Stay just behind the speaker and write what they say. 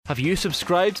Have you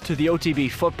subscribed to the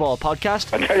OTB Football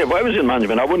Podcast? I tell you, if I was in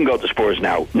management, I wouldn't go to Spurs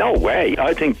now. No way.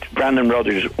 I think Brandon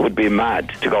Rodgers would be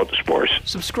mad to go to Spurs.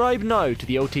 Subscribe now to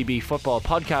the OTB Football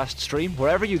Podcast stream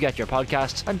wherever you get your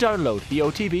podcasts and download the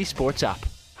OTB Sports app.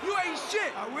 You ain't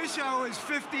shit. I wish I was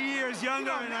 50 years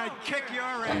younger and I'd kick your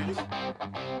ass.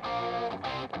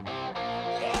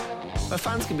 Well,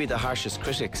 fans can be the harshest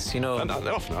critics, you know. And they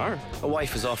often are. A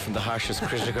wife is often the harshest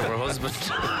critic of her husband.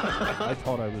 I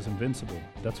thought I was invincible.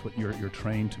 That's what you're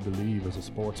trained to believe as a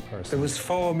sports person. There was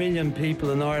 4 million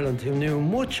people in Ireland who knew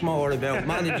much more about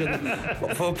managing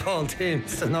football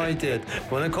teams than I did.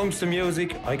 When it comes to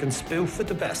music, I can spoof with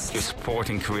the best. Your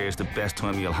sporting career is the best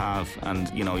time you'll have, and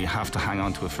you know you have to hang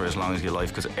on to it for as long as you like,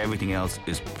 because everything else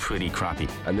is pretty crappy.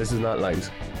 And this is not lies.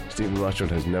 Stephen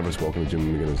Rothschild has never spoken to Jim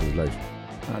McGuinness in his life.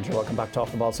 And you're welcome back to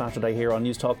Off the Ball Saturday here on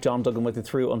News Talk. John Duggan with you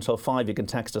through until 5. You can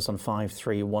text us on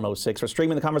 53106. We're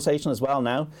streaming the conversation as well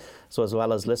now. So as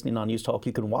well as listening on News Talk,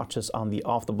 you can watch us on the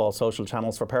Off the Ball social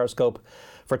channels for Periscope,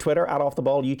 for Twitter at Off the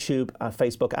Ball, YouTube,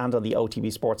 Facebook, and on the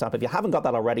OTB Sports app. If you haven't got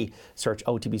that already, search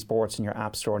OTB Sports in your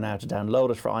app store now to download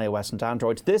it for iOS and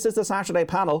Android. This is the Saturday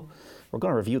panel. We're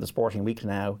going to review the Sporting Week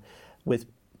now with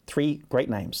 3 great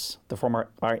names. The former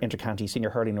Intercounty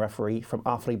senior hurling referee from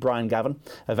Offaly, Brian Gavin,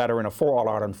 a veteran of 4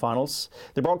 All-Ireland finals.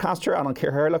 The broadcaster, Alan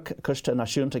Kirherlick, Cushta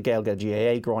Nashunta, Gaelga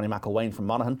GAA, Gráinne McElwain from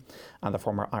Monaghan, and the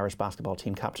former Irish basketball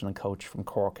team captain and coach from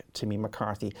Cork, Timmy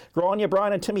McCarthy. Gráinne,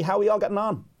 Brian and Timmy, how are we all getting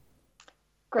on?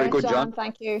 Great, good, John.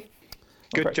 Thank you.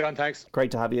 Good, John, thanks. Great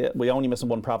to have you. We only missing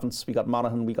one province. We got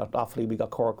Monaghan, we got Offaly, we got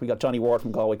Cork, we got Johnny Ward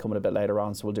from Galway coming a bit later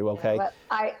on, so we'll do okay. Yeah,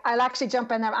 well, I'll actually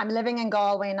jump in there. I'm living in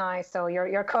Galway now, so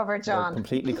you're covered, John. You're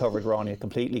completely covered, Gráinne,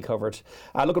 completely covered.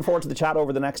 Looking forward to the chat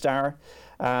over the next hour.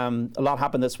 A lot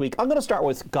happened this week. I'm going to start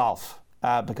with golf.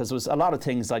 Because there was a lot of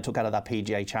things I took out of that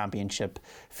PGA Championship.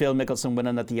 Phil Mickelson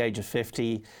winning at the age of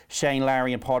 50. Shane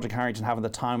Lowry and Padraig Harrington having the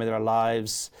time of their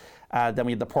lives. Then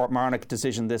we had the Portmarnock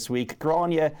decision this week.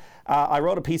 Gráinne, I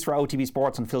wrote a piece for OTB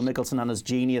Sports on Phil Mickelson and his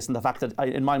genius and the fact that,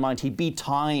 in my mind, he beat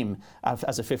time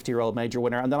as a 50-year-old major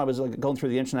winner. And then I was going through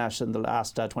the internet in the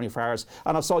last 24 hours,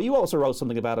 and I saw you also wrote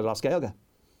something about it, Os Gaeilge.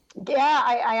 Yeah,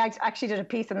 I actually did a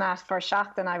piece on that for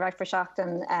Seachtain. I write for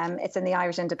Seachtain. It's in the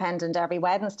Irish Independent every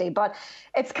Wednesday. But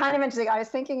it's kind of interesting. I was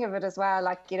thinking of it as well.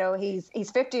 Like, you know, he's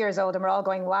 50 years old and we're all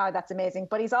going, wow, that's amazing.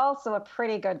 But he's also a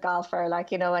pretty good golfer,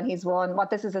 like, you know, and he's won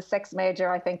this is a 6th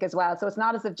major, I think, as well. So it's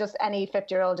not as if just any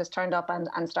 50-year-old just turned up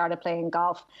and started playing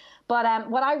golf. But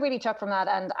what I really took from that,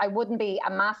 and I wouldn't be a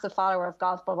massive follower of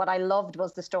golf, but what I loved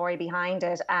was the story behind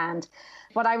it. And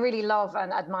what I really love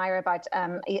and admire about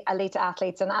elite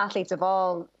athletes and athletes of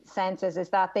all senses is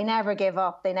that they never give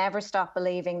up. They never stop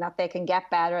believing that they can get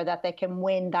better, that they can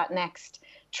win that next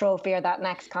trophy or that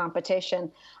next competition.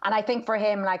 And I think for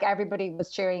him, like, everybody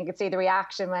was cheering. You could see the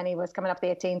reaction when he was coming up the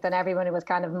 18th and everyone was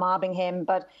kind of mobbing him,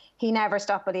 but he never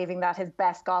stopped believing that his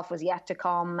best golf was yet to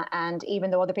come. And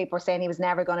even though other people were saying he was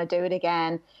never going to do it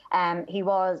again, he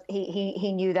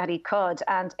knew that he could.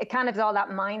 And it kind of is all that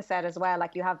mindset as well.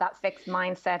 Like, you have that fixed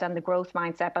mindset and the growth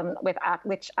mindset, and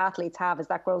which athletes have is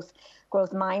that growth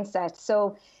mindset.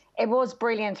 So it was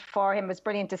brilliant for him. It was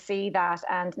brilliant to see that.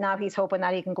 And now he's hoping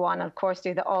that he can go on and, of course,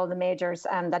 do all the majors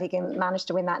and that he can manage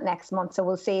to win that next month. So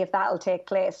we'll see if that'll take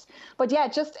place. But yeah,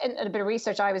 just in a bit of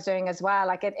research I was doing as well,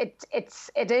 like it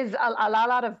is a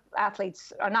lot of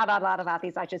athletes, or not a lot of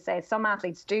athletes, I should say. Some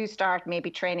athletes do start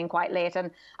maybe training quite late. And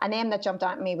a name that jumped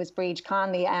out at me was Bríd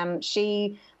Conley.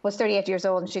 She was 38 years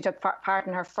old and she took part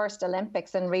in her first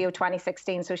Olympics in Rio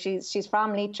 2016. So she's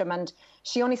from Leitrim, and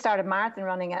she only started marathon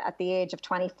running at the age of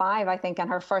 25, I think. And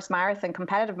her first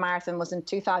competitive marathon was in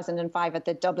 2005 at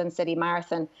the Dublin City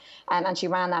Marathon. And she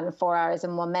ran that in 4 hours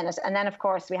and 1 minute. And then, of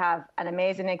course, we have an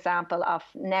amazing example of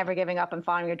never giving up and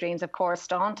following your dreams of Cora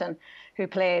Staunton, who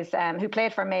played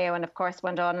for Mayo and, of course,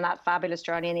 went on that fabulous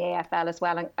journey in the AFL as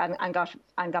well,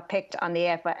 and got picked on the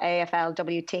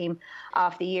AFLW team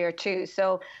of the year too.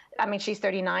 So, I mean, she's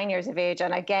 39 years of age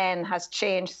and again has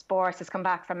changed sports, has come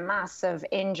back from massive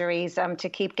injuries to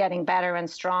keep getting better and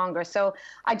stronger. So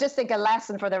I just think a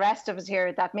lesson for the rest of us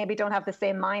here that maybe don't have the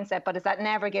same mindset, but is that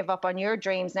never give up on your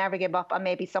dreams, never give up on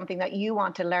maybe something that you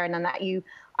want to learn, and that you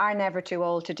are never too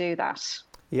old to do that.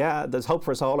 Yeah, there's hope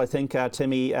for us all, I think,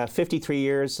 Timmy. 53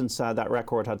 years since that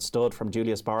record had stood, from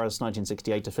Julius Boris,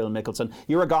 1968, to Phil Mickelson.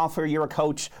 You're a golfer, you're a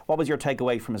coach. What was your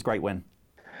takeaway from his great win?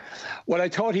 Well, I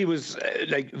thought he was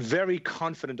very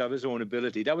confident of his own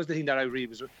ability. That was the thing that I really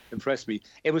was impressed me.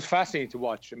 It was fascinating to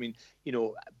watch. I mean, you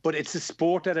know, but it's a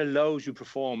sport that allows you to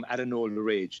perform at an older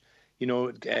age. You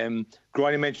know,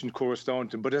 Gráinne mentioned Cora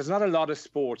Staunton, but there's not a lot of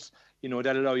sports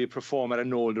that allow you to perform at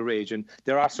an older age. And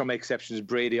there are some exceptions,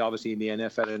 Brady obviously in the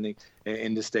NFL and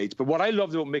in the States. But what I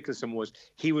loved about Mickelson was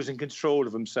he was in control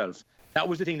of himself. That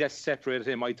was the thing that separated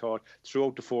him, I thought,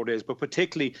 throughout the 4 days, but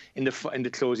particularly in the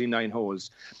closing 9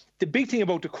 holes. The big thing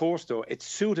about the course, though, it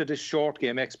suited a short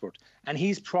game expert. And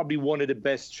he's probably one of the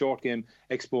best short game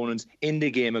exponents in the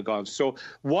game of golf. So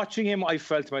watching him, I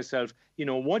felt to myself,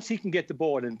 once he can get the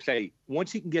ball in play,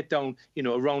 once he can get down,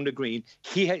 around the green,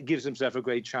 he gives himself a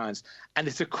great chance. And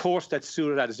it's a course that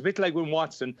suited that. It's a bit like when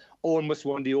Watson almost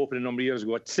won the Open a number of years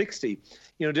ago at 60.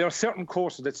 There are certain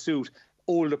courses that suit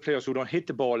older players who don't hit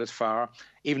the ball as far,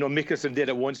 even though Mickelson did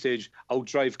at one stage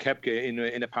outdrive Koepka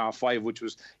in a par 5, which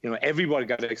was, everybody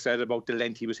got excited about the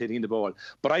length he was hitting the ball.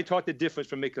 But I thought the difference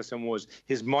for Mickelson was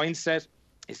his mindset,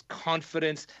 his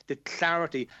confidence, the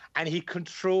clarity, and he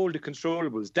controlled the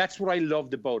controllables. That's what I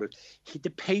loved about it. The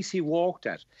pace he walked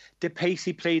at, the pace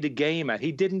he played the game at.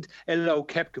 He didn't allow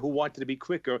Koepka, who wanted to be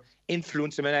quicker,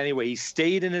 influence him in any way. He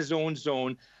stayed in his own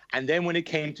zone. And then when it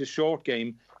came to short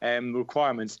game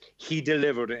requirements, he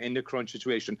delivered in the crunch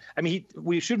situation. I mean,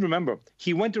 we should remember,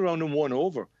 he went around and won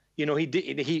over. He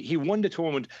won the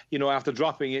tournament, after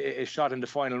dropping a shot in the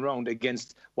final round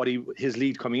against his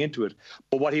lead coming into it.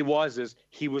 But what he was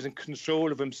in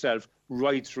control of himself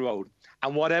right throughout.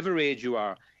 And whatever age you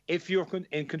are, if you're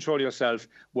in control of yourself,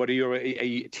 whether you're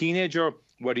a teenager,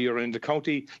 whether you're in the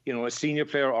county, a senior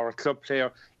player or a club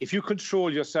player, if you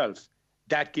control yourself,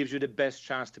 that gives you the best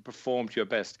chance to perform to your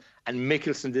best. And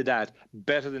Mickelson did that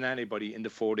better than anybody in the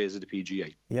 4 days of the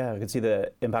PGA. Yeah, I can see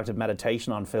the impact of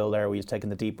meditation on Phil there, where he's taking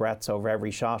the deep breaths over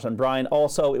every shot. And Brian,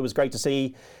 also, it was great to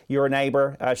see your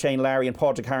neighbour, Shane Lowry and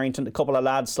Padraig Harrington, a couple of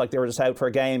lads like they were just out for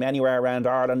a game anywhere around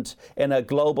Ireland in a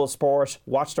global sport,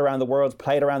 watched around the world,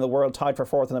 played around the world, tied for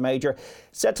 4th in a major.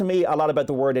 Said to me a lot about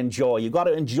the word enjoy. You've got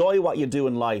to enjoy what you do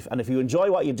in life. And if you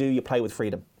enjoy what you do, you play with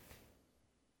freedom.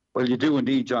 Well, you do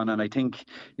indeed, John, and I think,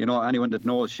 anyone that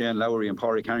knows Shane Lowry and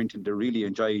Padraig Harrington, they really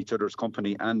enjoy each other's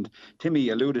company. And Timmy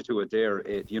alluded to it there,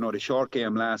 the short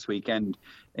game last weekend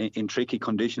in tricky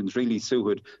conditions really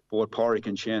suited both Padraig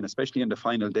and Shane, especially in the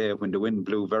final day when the wind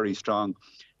blew very strong.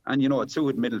 And, it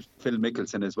suited Phil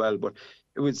Mickelson as well, but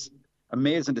it was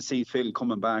amazing to see Phil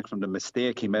coming back from the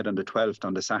mistake he made on the 12th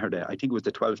on the Saturday. I think it was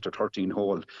the 12th or 13th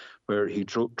hole where he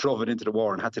drove it into the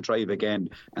wall and had to drive again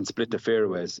and split the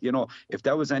fairways. If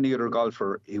that was any other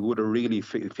golfer, he would have really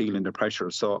feeling the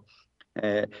pressure. So,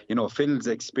 Phil's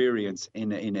experience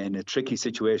in a tricky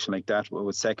situation like that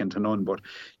was second to none. But,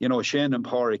 Shane and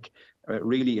Padraig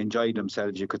really enjoyed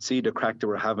themselves. You could see the crack they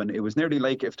were having. It was nearly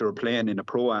like if they were playing in a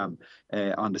pro-am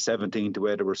on the 17th,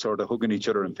 where they were sort of hugging each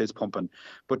other and fist pumping.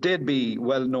 But they'd be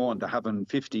well known to having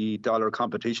 $50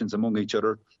 competitions among each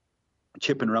other,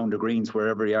 chipping around the greens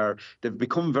wherever you are. They've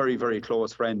become very, very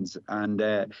close friends, and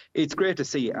it's great to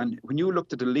see. And when you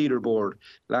looked at the leaderboard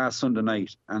last Sunday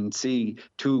night and see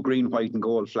 2 green, white and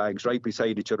gold flags right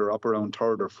beside each other up around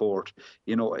 3rd or 4th,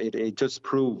 it just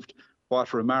proved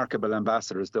what remarkable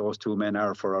ambassadors those 2 men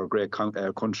are for our great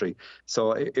country.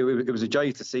 So it was a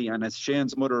joy to see. And as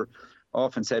Shane's mother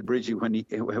often said, Bridgie,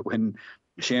 when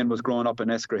Shane was growing up in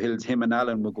Esker Hills, him and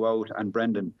Alan would go out, and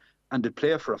Brendan, and they'd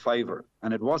play for a fiver.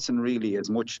 And it wasn't really as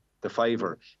much the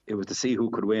fiver, it was to see who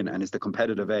could win, and it's the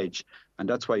competitive edge. And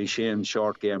that's why Shane's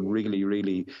short game really,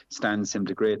 really stands him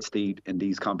to great steed in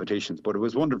these competitions. But it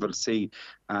was wonderful to see.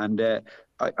 And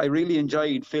I really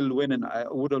enjoyed Phil winning. I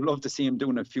would have loved to see him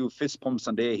doing a few fist pumps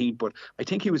on the 18th, but I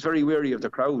think he was very wary of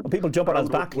the crowd. People jumping on his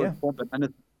back, yeah.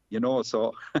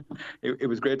 So it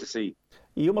was great to see.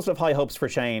 You must have high hopes for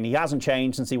Shane. He hasn't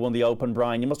changed since he won the Open,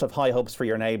 Brian. You must have high hopes for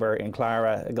your neighbour in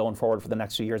Clara going forward for the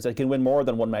next few years. They can win more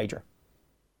than one major.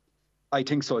 I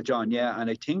think so, John. Yeah, and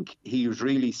I think he's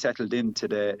really settled into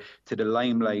the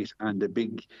limelight and the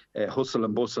big hustle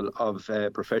and bustle of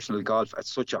professional golf at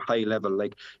such a high level.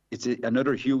 Like, it's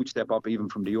another huge step up, even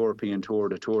from the European Tour,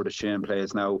 the tour that Shane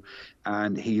plays now,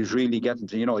 and he's really getting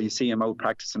to. You see him out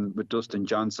practicing with Dustin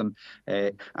Johnson,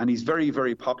 and he's very,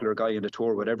 very popular guy in the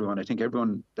tour with everyone. I think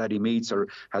everyone that he meets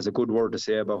has a good word to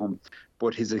say about him.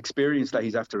 But his experience that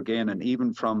he's after gaining,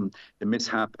 even from the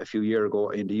mishap a few years ago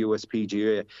in the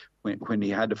USPGA, when he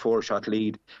had the 4-shot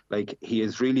lead, like, he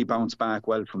has really bounced back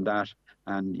well from that.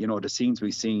 And, the scenes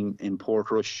we've seen in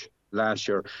Portrush last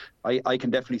year, I can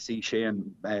definitely see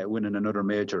Shane winning another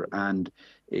major. And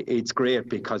it's great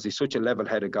because he's such a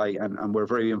level-headed guy, and we're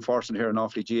very unfortunate here in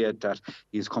Offaly GA that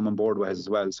he's come on board with us as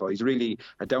well. So he's really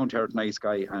a down-to-earth, nice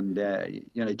guy, and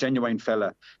a genuine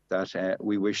fella that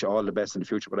we wish all the best in the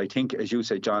future. But I think, as you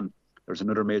said, John, there's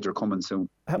another major coming soon.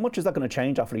 How much is that going to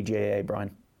change Offaly GAA, Brian?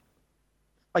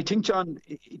 I think, John,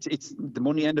 it's the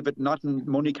money end of it.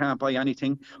 Money can't buy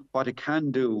anything. What it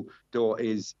can do, though,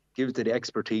 is give the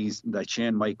expertise that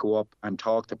Shane might go up and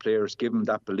talk to players, give him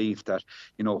that belief that,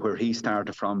 where he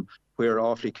started from, where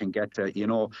Offaly can get to.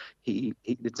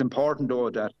 It's important, though,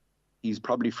 that he's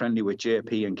probably friendly with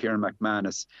JP and Kieran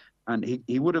McManus, and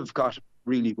he would have got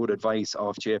really good advice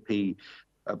off JP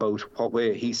about what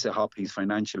way he set up his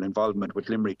financial involvement with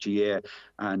Limerick GA,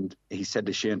 and he said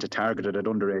to Shane to target it at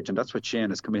underage, and that's what Shane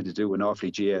has committed to do in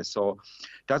Offaly GA. So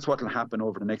that's what will happen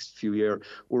over the next few years.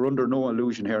 We're under no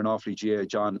illusion here in Offaly GA,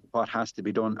 John, what has to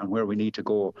be done and where we need to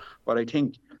go. But I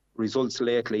think results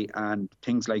lately and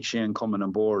things like Shane coming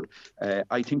on board,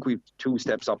 I think we've 2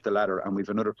 steps up the ladder and we've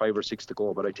another 5 or 6 to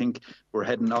go, but I think we're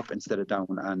heading up instead of down,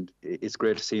 and it's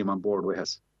great to see him on board with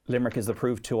us. Limerick is the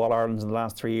proof to All Ireland in the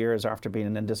last 3 years after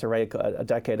being in disarray a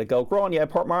decade ago. Gráinne,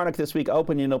 Portmarnock this week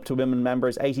opening up to women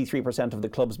members, 83% of the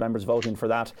club's members voting for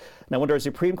that. Now, under a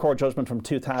Supreme Court judgment from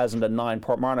 2009,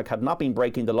 Portmarnock had not been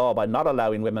breaking the law by not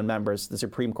allowing women members. The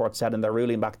Supreme Court said in their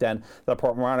ruling back then that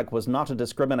Portmarnock was not a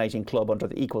discriminating club under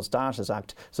the Equal Status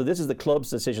Act. So this is the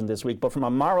club's decision this week. But from a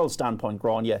moral standpoint,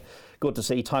 Gráinne, good to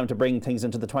see. Time to bring things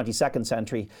into the 22nd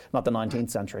century, not the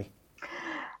 19th century.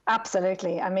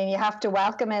 Absolutely. I mean, you have to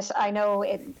welcome it. I know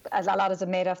it, as a lot has been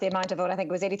made of the amount of vote. I think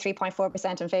it was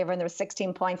 83.4% in favour and there was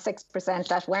 16.6%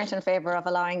 that weren't in favour of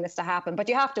allowing this to happen. But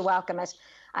you have to welcome it.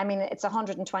 I mean, it's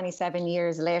 127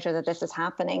 years later that this is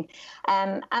happening.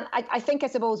 And I think, I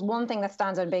suppose, one thing that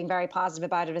stands out being very positive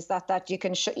about it is that you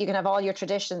can have all your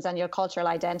traditions and your cultural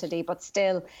identity, but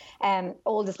still,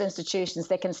 oldest institutions,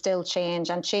 they can still change,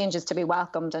 and change is to be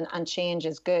welcomed, and change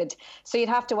is good. So you'd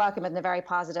have to welcome it in a very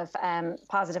positive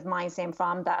mind same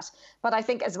from that. But I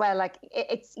think as well, like,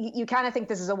 you kind of think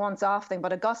this is a once-off thing,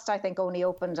 but Augusta, I think, only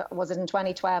opened, was it in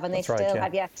 2012, and they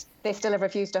still have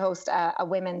refused to host a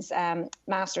women's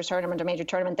Masters tournament or major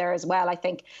tournament there as well, I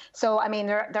think. So, I mean,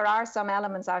 there are some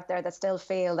elements out there that still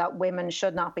feel that women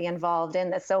should not be involved in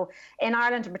this. So in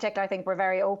Ireland in particular, I think we're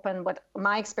very open, but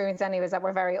my experience anyway is that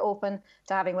we're very open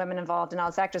to having women involved in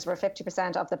all sectors. We're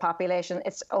 50% of the population.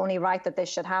 It's only right that this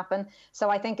should happen. So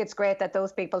I think it's great that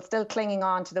those people still clinging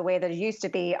on to the way that it used to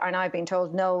be are now being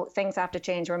told, no, things have to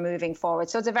change, we're moving forward.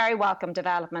 So it's a very welcome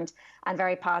development and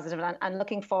very positive, and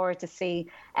looking forward to see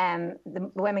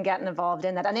the women getting involved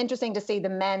in that. And interesting to see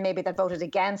the men maybe that voted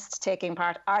against taking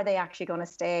part, are they actually going to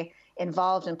stay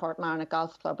involved in Portmarnock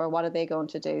Golf Club, or what are they going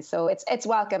to do? So it's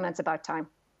welcome, and it's about time.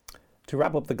 To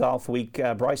wrap up the golf week,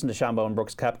 Bryson DeChambeau and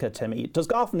Brooks Koepka, Timmy, does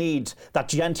golf need, that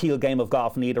genteel game of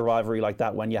golf need a rivalry like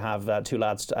that when you have 2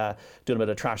 lads doing a bit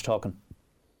of trash talking?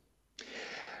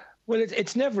 Well,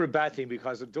 it's never a bad thing,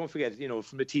 because don't forget,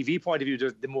 from a TV point of view,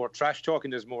 the more trash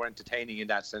talking, there's more entertaining in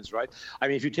that sense, right? I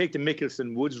mean, if you take the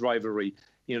Mickelson-Woods rivalry,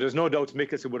 there's no doubt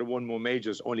Mickelson would have won more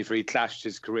majors, only for he clashed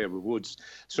his career with Woods.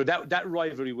 So that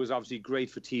rivalry was obviously great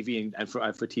for TV and for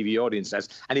TV audiences.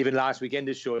 And even last weekend,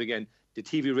 this showed again, the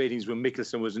TV ratings when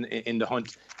Mickelson was in the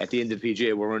hunt at the end of the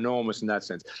PGA were enormous in that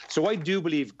sense. So I do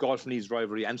believe golf needs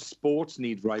rivalry, and sports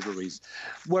need rivalries.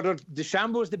 Whether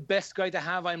DeChambeau is the best guy to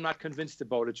have, I'm not convinced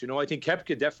about it. I think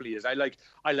Koepka definitely is. I like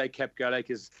Koepka. I like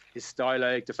his style.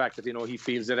 I like the fact that he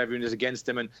feels that everyone is against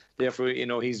him, and therefore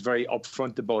he's very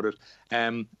upfront about it.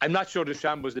 I'm not sure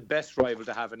DeChambeau is the best rival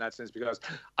to have in that sense, because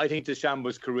I think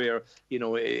DeChambeau's career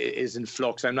is in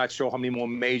flux. I'm not sure how many more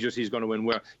majors he's going to win,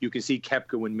 where you can see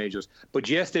Koepka win majors. But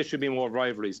yes, there should be more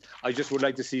rivalries. I just would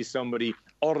like to see somebody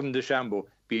other than DeChambeau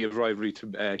be a rivalry to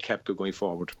Koepka going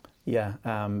forward. Yeah,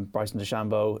 Bryson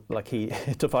DeChambeau, like, he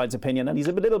divides opinion, and he's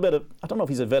a little bit of, I don't know if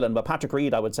he's a villain, but Patrick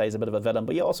Reed, I would say, is a bit of a villain.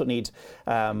 But you also need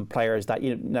players that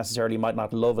you necessarily might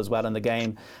not love as well in the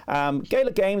game.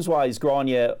 Gaelic games-wise,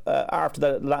 Gráinne, after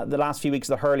the last few weeks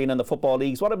of the hurling and the football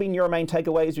leagues, what have been your main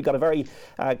takeaways? We've got a very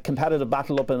competitive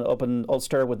battle up in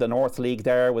Ulster with the North League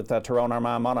there, with Tyrone,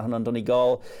 Armagh, Monaghan and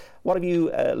Donegal. What have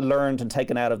you learned and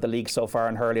taken out of the league so far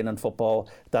in hurling and football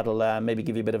that'll maybe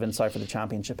give you a bit of insight for the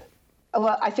championship?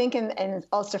 Well, I think in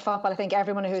Ulster football, I think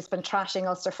everyone who's been trashing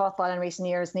Ulster football in recent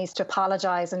years needs to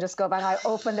apologise and just go about how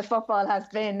open the football has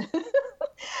been.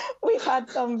 We've had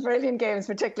some brilliant games,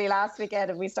 particularly last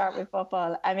weekend, if we start with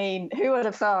football. I mean, who would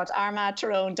have thought Armagh,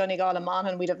 Tyrone, Donegal and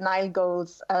Monaghan, we'd have 9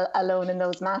 goals alone in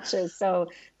those matches. So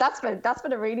that's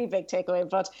been a really big takeaway.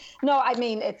 But no, I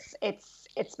mean,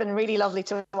 it's been really lovely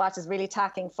to watch. It's really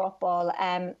attacking football.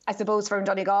 I suppose for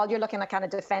Donegal, you're looking at kind of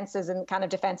defences and kind of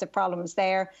defensive problems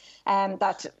there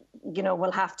that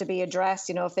will have to be addressed,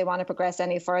 if they want to progress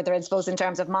any further. I suppose in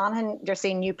terms of Monaghan, you're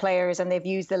seeing new players, and they've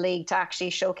used the league to actually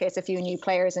showcase a few new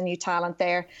players and new talent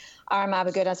there. Armagh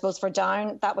were good. I suppose for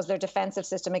Down, that was their defensive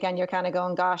system. Again, you're kind of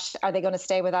going, gosh, are they going to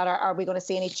stay with that, or are we going to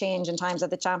see any change in times of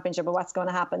the Championship, or what's going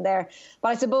to happen there? But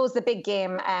I suppose the big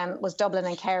game was Dublin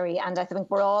and Kerry, and I think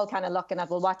we're all kind of looking at,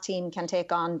 well, what team can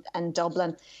take on and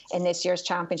Dublin in this year's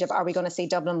Championship? Are we going to see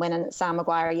Dublin winning Sam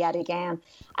Maguire yet again?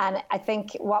 And I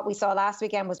think what we saw last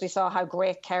weekend was we saw how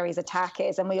great Kerry's attack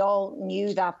is, and we all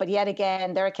knew that. But yet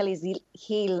again, their Achilles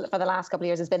heel for the last couple of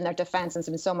years has been their defence, and there's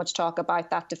been so much talk about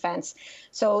that defence.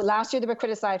 So last year they were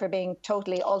criticised for being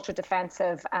totally ultra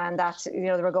defensive, and that, you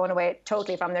know, they were going away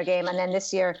totally from their game. And then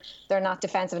this year they're not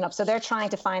defensive enough. So they're trying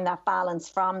to find that balance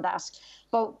from that.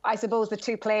 But I suppose the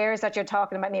two players that you're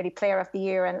talking about, nearly player of the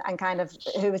year and kind of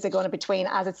who is it going to between,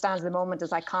 as it stands at the moment,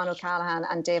 is like Con O'Callaghan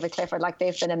and David Clifford. Like,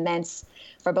 they've been immense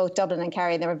for both Dublin and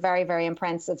Kerry. They were very, very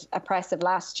impressive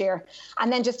last year. And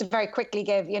then just to very quickly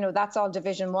give, you know, that's all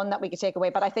Division 1 that we could take away.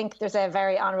 But I think there's a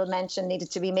very honourable mention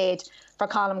needed to be made for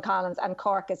Colm Collins and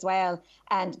Cork as well.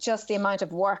 And just the amount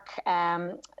of work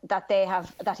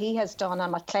that he has done,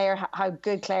 and what Clare, how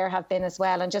good Clare have been as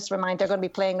well. And just remind, they're going to be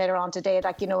playing later on today,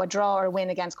 like, you know, a draw or a win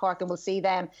against Cork, and we'll see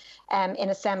them in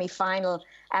a semi-final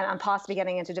and possibly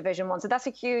getting into Division 1. So that's a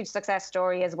huge success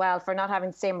story as well, for not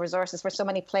having the same resources for so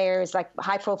many players, like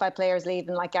high-profile players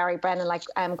leaving, like Gary Brennan, like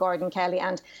Gordon Kelly,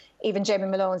 and even Jamie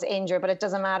Malone's injured. But it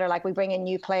doesn't matter, like, we bring in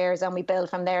new players and we build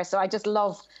from there. So I just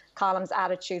love Colm's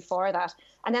attitude for that.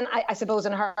 And then I suppose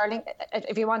in hurling,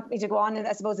 if you want me to go on,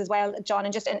 I suppose as well, John,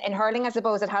 and just in hurling, I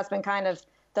suppose it has been kind of,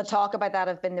 the talk about that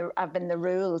have been the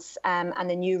rules and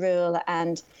the new rule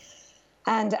and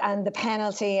the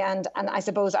penalty, and I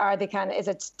suppose is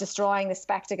it destroying the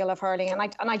spectacle of hurling? And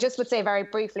I just would say very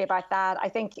briefly about that. I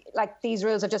think, like, these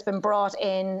rules have just been brought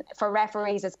in for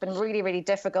referees. It's been really, really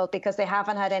difficult because they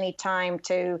haven't had any time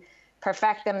to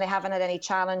perfect them. They haven't had any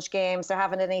challenge games. They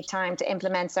haven't had any time to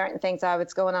implement certain things, how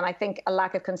it's going. And I think a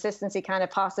lack of consistency kind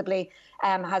of possibly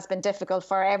has been difficult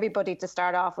for everybody to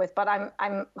start off with. But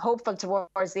I'm hopeful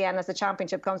towards the end, as the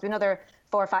Championship comes, another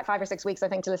 4 or 5 or 6 weeks, I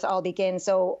think, till this all begins.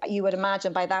 So you would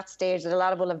imagine by that stage that a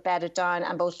lot of will have bedded down,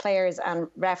 and both players and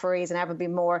referees and everyone be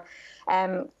more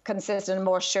consistent and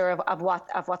more sure of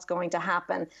what's going to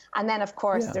happen. And then, of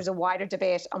course, there's a wider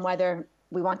debate on whether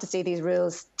we want to see these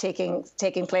rules taking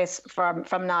place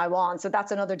from now on. So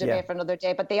that's another debate for another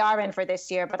day. But they are in for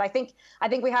this year. But I think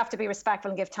we have to be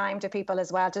respectful and give time to people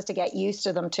as well, just to get used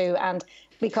to them too. And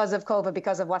because of COVID,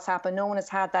 because of what's happened, no one has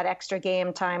had that extra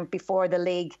game time before the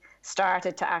league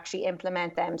started to actually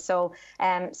implement them. So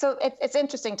it's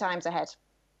interesting times ahead.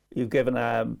 You've given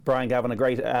Brian Gavin a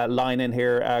great line in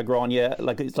here, Grania,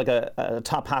 like it's like a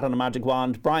top hat on a magic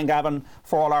wand. Brian Gavin,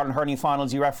 for All Ireland Hurling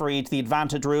Finals, you refereed the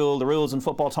advantage rule, the rules in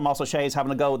football. Tomás O'Shea is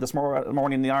having a go this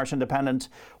morning in the Irish Independent.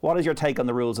 What is your take on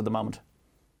the rules at the moment?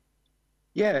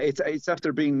 Yeah, it's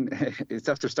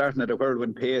after starting at a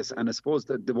whirlwind pace, and I suppose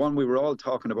the one we were all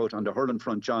talking about on the hurling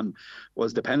front, John,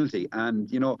 was the penalty.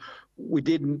 And, you know, we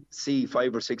didn't see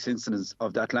 5 or 6 incidents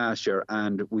of that last year,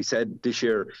 and we said this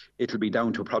year it'll be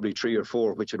down to probably 3 or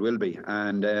 4, which it will be.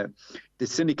 And the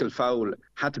cynical foul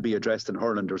had to be addressed in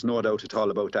hurling. There's no doubt at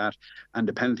all about that. And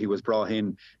the penalty was brought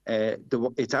in.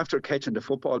 It's after catching the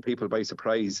football people by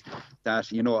surprise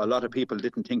that, you know, a lot of people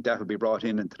didn't think that would be brought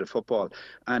into the football.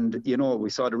 And, you know, we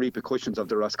saw the repercussions of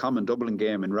the Roscommon Dublin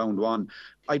game in round 1.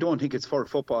 I don't think it's for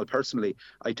football personally.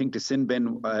 I think the sin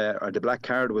bin or the black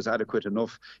card was adequate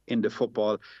enough in the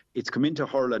football. It's come into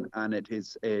hurling, and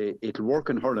it'll work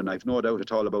in hurling. I've no doubt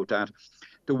at all about that.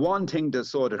 The one thing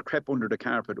that crept under the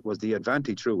carpet was the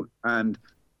advantage rule, and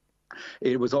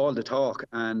it was all the talk.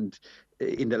 And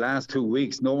in the last 2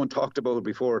 weeks, no one talked about it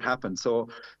before it happened. So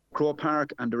Croke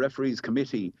Park and the referees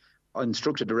committee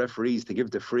instructed the referees to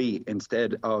give the free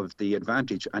instead of the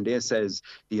advantage, and they says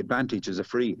the advantage is a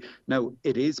free. Now,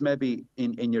 it is maybe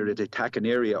in your attacking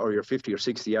area, or your 50 or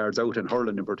 60 yards out in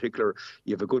hurling in particular,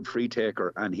 you have a good free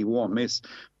taker and he won't miss.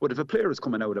 But if a player is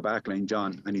coming out of the back line,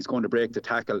 John, and he's going to break the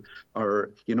tackle,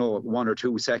 or, you know, 1 or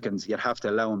 2 seconds, you'd have to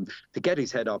allow him to get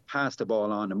his head up, pass the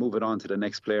ball on and move it on to the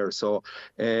next player. So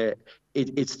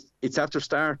it's after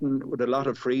starting with a lot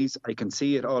of frees. I can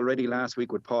see it already last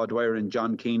week with Paul Dwyer and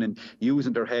John Keenan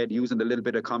using their head, using a little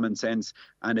bit of common sense,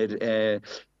 and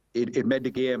it made the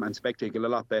game and spectacle a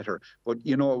lot better. But,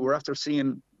 you know, we're after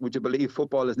seeing, would you believe,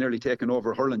 football is nearly taken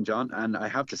over hurling, John? And I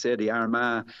have to say the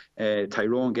Armagh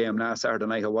Tyrone game last Saturday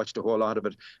night, I watched a whole lot of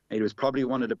it. It was probably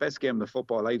one of the best games of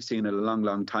football I've seen in a long,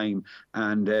 long time,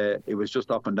 and it was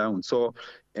just up and down. So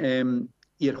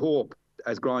you'd hope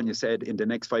as Grania said, in the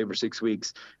next 5 or 6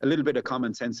 weeks, a little bit of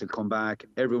common sense will come back.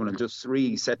 Everyone will just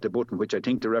reset the button, which I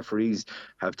think the referees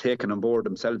have taken on board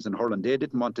themselves in hurling. They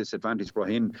didn't want this advantage brought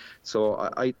in.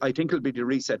 So I think it'll be the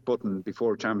reset button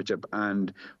before championship,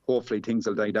 and hopefully things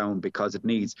will die down, because it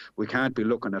needs. We can't be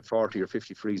looking at 40 or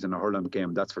 50 frees in a hurling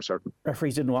game, that's for certain.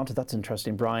 Referees didn't want it. That's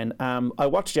interesting, Brian. I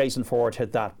watched Jason Ford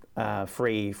hit that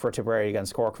free for Tipperary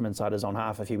against Cork from inside his own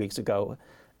half a few weeks ago,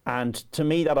 and to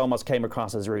me that almost came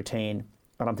across as routine.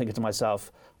 And I'm thinking to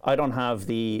myself, I don't have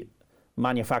the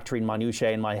manufacturing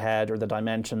minutiae in my head or the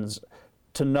dimensions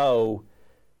to know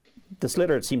the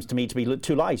sliotar seems to me to be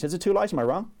too light. Is it too light? Am I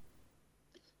wrong?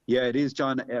 Yeah, it is,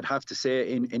 John. I'd have to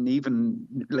say, in even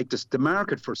like this, the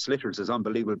market for slitters is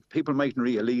unbelievable. People mightn't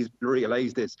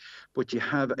realise this, but you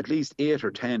have at least 8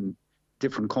 or 10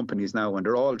 different companies now, and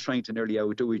they're all trying to nearly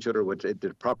outdo each other with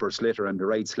the proper sliotar and the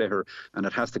right sliotar, and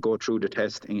it has to go through the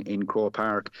test in Croke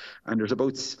Park. And there's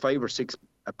about 5 or 6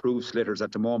 approved sliotars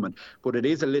at the moment, but it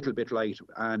is a little bit light.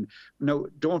 And now,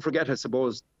 don't forget, I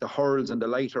suppose, the hurls and the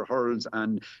lighter hurls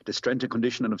and the strength and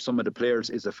conditioning of some of the players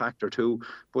is a factor too.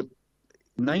 But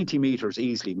 90 metres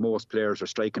easily, most players are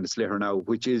striking the sliotar now,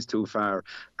 which is too far.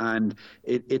 And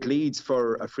it leads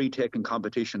for a free-taking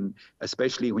competition,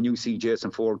 especially when you see Jason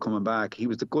Ford coming back. He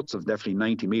was the guts of definitely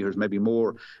 90 metres, maybe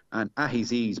more. And at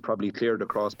his ease, probably cleared the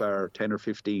crossbar 10 or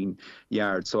 15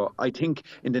 yards. So I think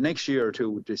in the next year or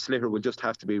two, the sliotar will just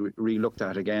have to be re-looked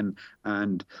at again.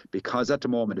 And because at the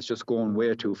moment, it's just going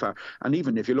way too far. And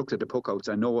even if you looked at the puckouts,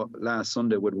 I know last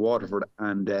Sunday with Waterford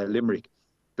and Limerick,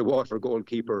 the Waterford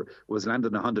goalkeeper was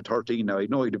landing 113. Now, I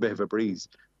know he'd a bit of a breeze,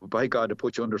 but by God, it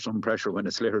puts you under some pressure when the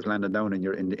sliotar's landing down in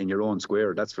your own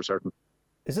square, that's for certain.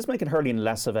 Is this making hurling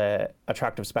less of a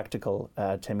attractive spectacle,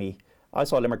 Timmy? I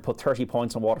saw Limerick put 30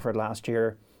 points on Waterford last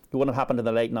year. It wouldn't have happened in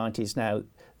the late 90s now.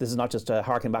 This is not just a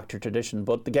harking back to tradition,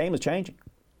 but the game is changing.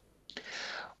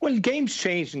 Well, games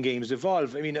change and games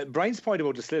evolve. I mean, Brian's point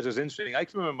about the sliotar is interesting. I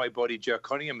can remember my buddy Ger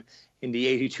Cunningham in the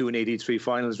 82 and 83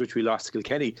 finals, which we lost to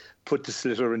Kilkenny, put the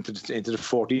sliotar into the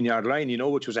 14-yard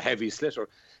line, which was a heavy sliotar.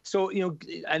 So,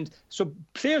 and so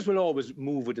players will always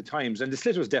move with the times, and the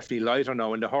sliotar is definitely lighter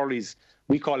now, and the hurleys,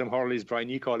 we call them hurleys, Brian,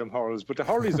 you call them hurls, but the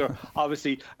hurleys are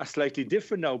obviously slightly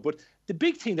different now. But the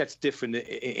big thing that's different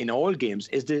in all games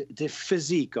is the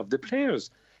physique of the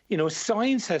players.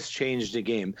 Science has changed the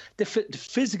game. The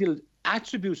physical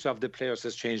attributes of the players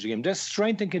has changed the game. Their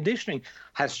strength and conditioning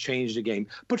has changed the game.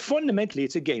 But fundamentally,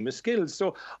 it's a game of skills.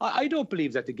 So I don't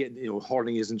believe that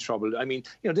hurling is in trouble. I mean,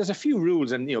 there's a few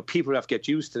rules, and people have to get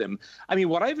used to them. I mean,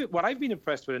 what I've been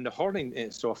impressed with in the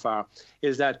hurling so far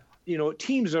is that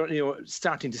teams are,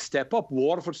 starting to step up.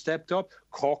 Waterford stepped up,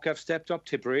 Cork have stepped up,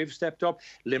 Tipperary have stepped up,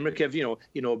 Limerick have,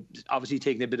 obviously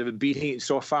taken a bit of a beating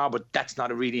so far, but that's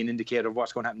not really an indicator of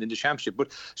what's going to happen in the championship.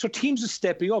 But so teams are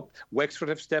stepping up. Wexford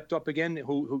have stepped up again,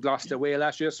 who lost their way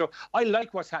last year. So I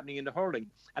like what's happening in the hurling.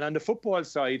 And on the football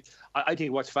side, I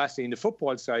think what's fascinating in the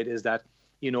football side is that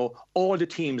all the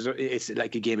teams it's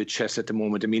like a game of chess at the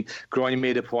moment. I mean, Groening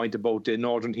made a point about the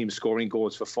northern team scoring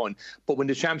goals for fun. But when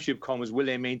the championship comes, will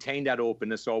they maintain that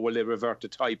openness, or will they revert to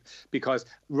type? Because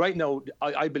right now,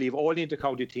 I believe all the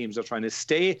inter-county teams are trying to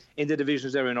stay in the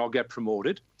divisions they're in or get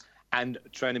promoted, and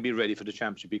trying to be ready for the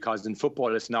championship, because in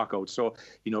football it's knockout. So,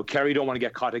 Kerry don't want to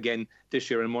get caught again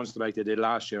this year in Munster like they did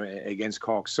last year against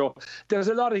Cork. So there's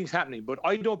a lot of things happening, but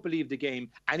I don't believe any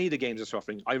of the games are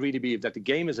suffering. I really believe that the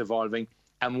game is evolving.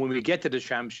 And when we get to the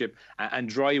championship and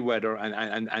dry weather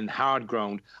and hard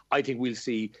ground, I think we'll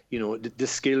see, the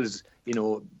skills,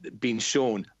 being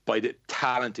shown by the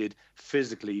talented,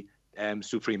 physically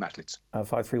supreme athletes.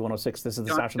 53106, this is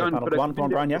the Saturday panel. Go on,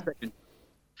 Brian, yeah?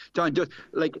 John, just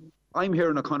like I'm here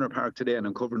in O'Connor Park today and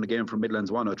I'm covering the game from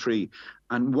Midlands 103.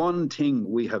 And one thing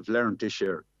we have learned this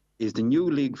year is the new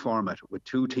league format with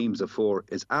 2 teams of 4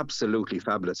 is absolutely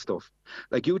fabulous stuff.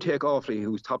 Like, you take Offaly,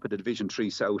 who's top of the Division 3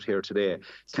 South here today,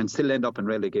 can still end up in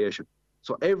relegation.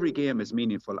 So every game is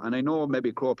meaningful. And I know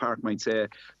maybe Croke Park might say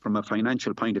from a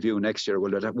financial point of view next year,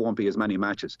 well, there won't be as many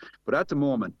matches. But at the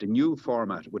moment, the new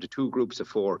format with the 2 groups of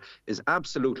 4 is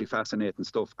absolutely fascinating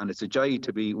stuff. And it's a joy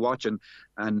to be watching.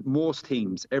 And most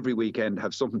teams every weekend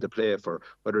have something to play for,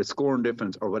 whether it's scoring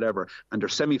difference or whatever. And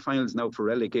there's semi-finals now for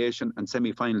relegation and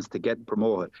semi-finals to get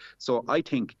promoted. So I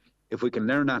think if we can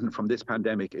learn anything from this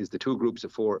pandemic, is the 2 groups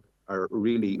of 4 are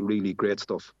really, really great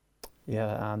stuff.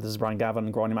 Yeah, and this is Brian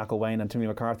Gavin, Gráinne McElwain and Timmy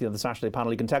McCarthy on the Saturday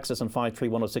panel. You can text us on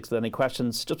 53106 with any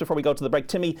questions. Just before we go to the break,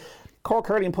 Timmy, Cork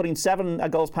hurling putting 7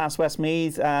 goals past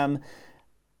Westmeath.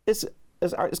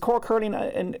 is Cork hurling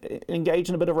engaged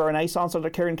in a bit of a renaissance under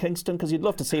Kieran Kingston? Because you'd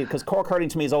love to see it, because Cork hurling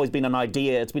to me has always been an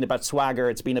idea. It's been about swagger,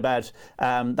 it's been about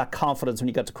that confidence when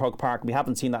you get to Croke Park, and we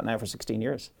haven't seen that now for 16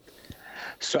 years.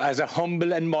 So as a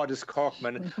humble and modest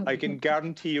Corkman, I can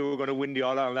guarantee you we're going to win the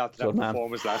All-Ireland after that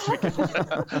performance last week.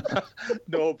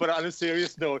 No, but on a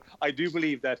serious note, I do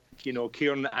believe that,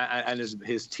 Kieran and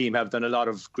his team have done a lot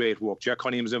of great work. Jack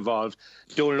Cunningham's involved.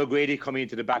 Donald O'Grady coming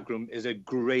into the back room is a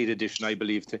great addition, I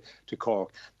believe, to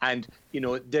Cork. And,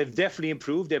 they've definitely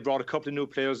improved. They've brought a couple of new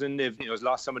players in. They've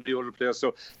lost some of the older players.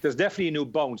 So there's definitely a new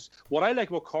bounce. What I like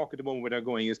about Cork at the moment where they're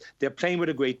going is they're playing with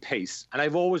a great pace. And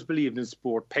I've always believed in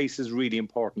sport, pace is really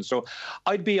important. So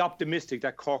I'd be optimistic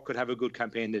that Cork could have a good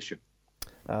campaign this year.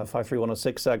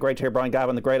 53106. Great to hear Brian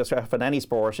Gavin, the greatest ref in any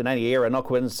sport, in any era. No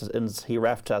coincidence he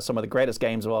refed some of the greatest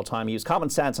games of all time. He used common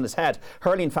sense in his head.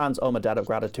 Hurling fans owe him a debt of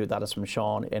gratitude. That is from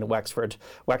Sean in Wexford.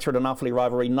 Wexford and Offaly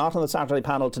rivalry not on the Saturday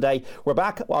panel today. We're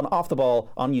back on Off the Ball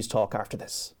on News Talk after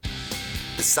this.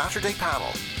 The Saturday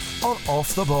panel on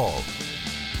Off the Ball.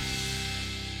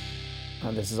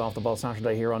 And this is Off the Ball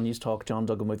Saturday here on News Talk. John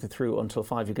Duggan with you through until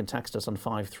 5. You can text us on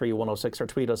 53106 or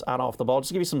tweet us at Off the Ball. Just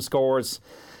to give you some scores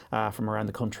from around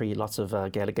the country. Lots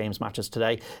of Gaelic Games matches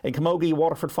today. In Camogie,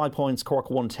 Waterford 5 points, Cork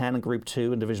 110 in Group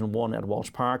 2 in Division 1 at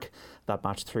Walsh Park. That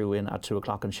match threw in at 2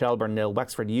 o'clock. In Shelburne 0,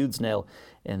 Wexford Youths 0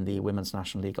 in the Women's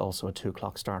National League. Also a 2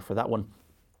 o'clock start for that one.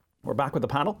 We're back with the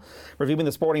panel, reviewing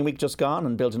the sporting week just gone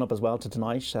and building up as well to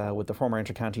tonight with the former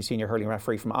Inter-County senior hurling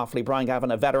referee from Offaly, Brian Gavin,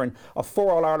 a veteran of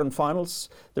 4 All-Ireland finals.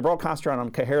 The broadcaster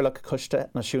on Cahirlock,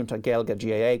 Cushta, Nashunta, Gaelga,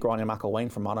 GAA, Gráinne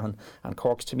McElwain from Monaghan, and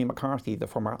Cork's Timmy McCarthy, the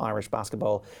former Irish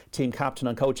basketball team captain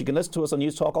and coach. You can listen to us on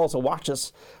News Talk. Also watch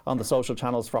us on the social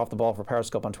channels for Off the Ball, for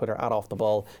Periscope on Twitter, at Off the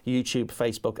Ball, YouTube,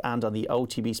 Facebook, and on the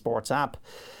OTB Sports app.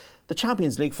 The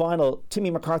Champions League final. Timmy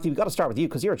McCarthy, we've got to start with you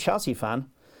because you're a Chelsea fan.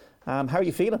 How are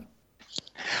you feeling?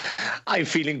 I'm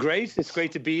feeling great. It's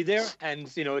great to be there,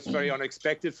 and it's very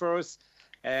unexpected for us.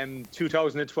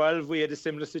 2012, we had a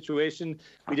similar situation.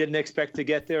 We didn't expect to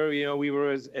get there. We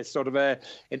were a sort of an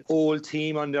old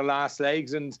team on their last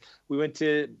legs, and we went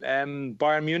to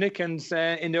Bayern Munich and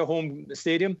in their home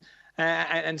stadium.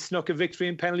 And snuck a victory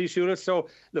in penalty shootout. So,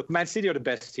 look, Man City are the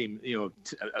best team,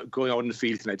 going out on the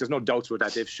field tonight. There's no doubts about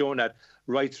that. They've shown that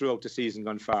right throughout the season,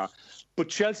 gone far. But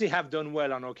Chelsea have done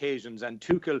well on occasions, and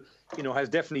Tuchel, has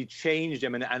definitely changed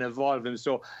them and evolved them.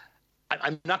 So,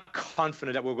 I'm not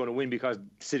confident that we're going to win because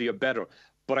City are better.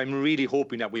 But I'm really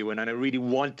hoping that we win, and I really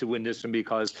want to win this one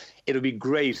because it'll be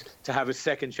great to have a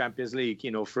second Champions League,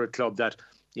 for a club that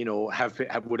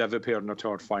would have appeared in a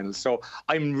third final. So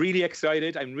I'm really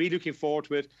excited. I'm really looking forward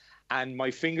to it. And my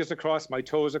fingers are crossed, my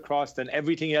toes are crossed, and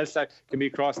everything else that can be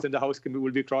crossed in the house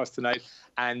will be crossed tonight.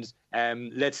 And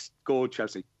let's go,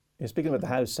 Chelsea. You're speaking about the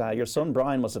house. Your son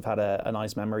Brian must have had a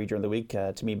nice memory during the week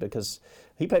to me, because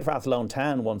he played for Athlone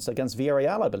Town once against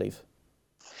Villarreal, I believe.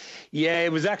 Yeah,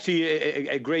 it was actually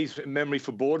a great memory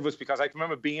for both of us, because I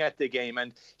remember being at the game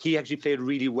and he actually played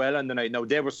really well on the night. Now,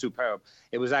 they were superb.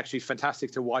 It was actually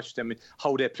fantastic to watch them,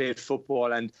 how they played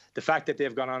football, and the fact that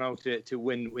they've gone on out to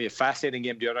win a fascinating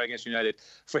game the other against United,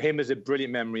 for him is a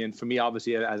brilliant memory, and for me,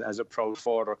 obviously, as a proud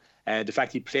father, the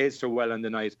fact he played so well on the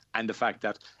night, and the fact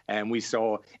that we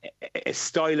saw a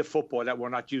style of football that we're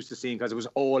not used to seeing, because it was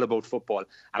all about football.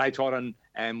 And I thought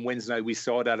on Wednesday night we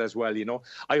saw that as well.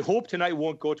 I hope tonight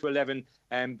won't go to 11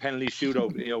 penalty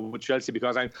shootout, with Chelsea,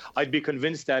 because I'd be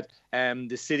convinced that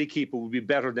the City keeper would be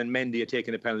better than Mendy at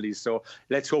taking the penalties. So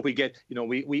let's hope we get,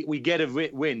 we get a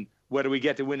win. Whether we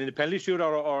get the win in the penalty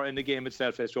shootout or in the game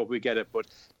itself, let's hope we get it. But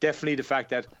definitely the fact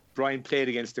that Brian played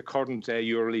against the current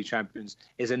EuroLeague champions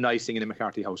is a nice thing in the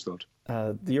McCarthy household.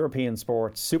 The European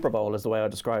sports Super Bowl is the way I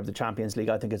describe the Champions League.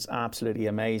 I think it's absolutely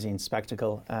amazing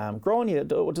spectacle. Growing you,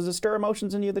 does it stir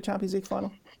emotions in you, the Champions League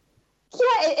final?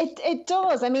 Yeah, it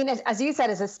does. I mean, as you said,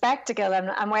 it's a spectacle,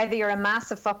 and whether you're a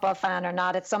massive football fan or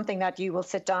not, it's something that you will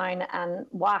sit down and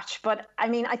watch. But I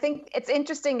mean, I think it's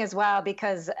interesting as well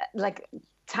because,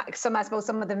 I suppose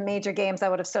some of the major games that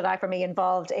would have stood out for me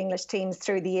involved English teams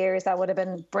through the years that would have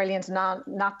been brilliant,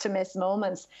 not to miss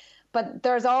moments. But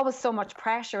there's always so much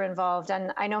pressure involved,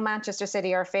 and I know Manchester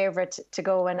City are favourite to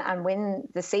go and win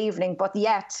this evening, but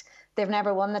yet they've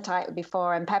never won the title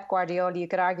before. And Pep Guardiola, you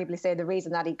could arguably say the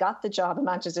reason that he got the job at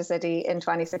Manchester City in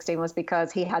 2016 was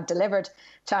because he had delivered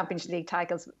Champions League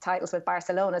titles with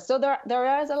Barcelona. So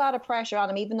there is a lot of pressure on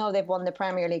him, even though they've won the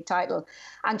Premier League title.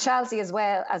 And Chelsea as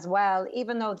well,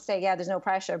 even though say, yeah, there's no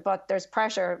pressure, but there's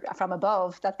pressure from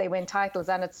above that they win titles.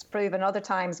 And it's proven other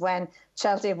times when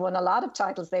Chelsea have won a lot of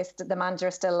titles, the manager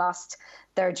still lost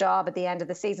their job at the end of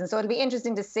the season. So it'll be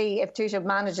interesting to see if Tuchel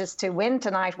manages to win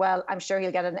tonight. Well, I'm sure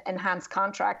he'll get an enhanced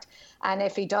contract, and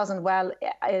if he doesn't, well,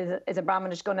 is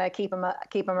Abramovich going to keep him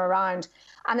around?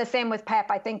 And the same with Pep.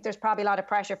 I think there's probably a lot of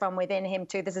pressure from within him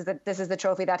too. This is the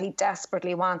trophy that he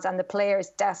desperately wants, and the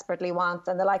players desperately want,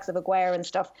 and the likes of Aguero and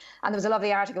stuff. And there was a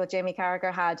lovely article that Jamie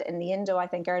Carragher had in the Indo, I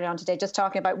think, earlier on today, just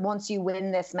talking about once you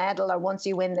win this medal or once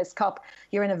you win this cup,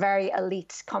 you're in a very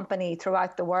elite company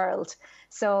throughout the world.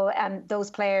 So those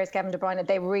players, Kevin De Bruyne,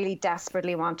 they really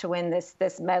desperately want to win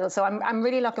this medal. So I'm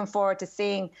really looking forward to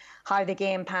seeing how the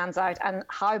game pans out and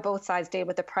how both sides deal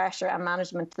with the pressure and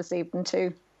management this evening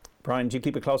too. Brian, do you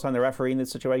keep a close eye on the referee in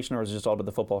this situation, or is it just all about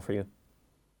the football for you?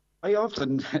 I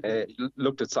often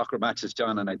looked at soccer matches,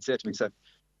 John, and I'd say to myself,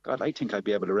 God, I think I'd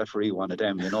be able to referee one of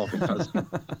them, because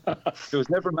there was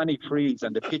never many frees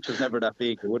and the pitch was never that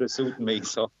big. It would have suited me.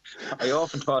 So I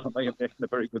often thought I might have been a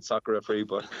very good soccer referee,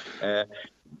 but I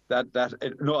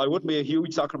wouldn't be a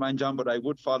huge soccer man, John, but I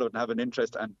would follow it and have an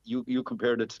interest. And you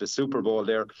compared it to the Super Bowl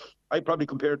there. I'd probably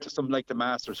compare it to something like the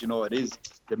Masters. It is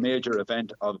the major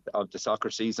event of the soccer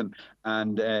season.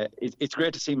 And it's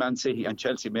great to see Man City and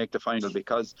Chelsea make the final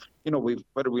because,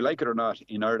 whether we like it or not,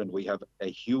 in Ireland, we have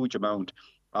a huge amount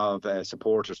of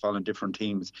supporters following different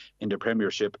teams in the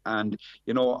Premiership. And,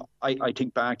 I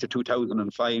think back to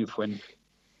 2005 when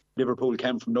Liverpool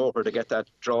came from nowhere to get that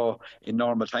draw in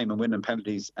normal time and winning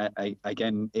penalties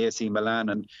again, AC Milan.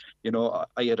 And,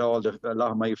 I had a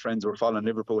lot of my friends were following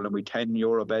Liverpool, and we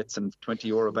 €10 bets and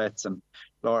 €20 bets. And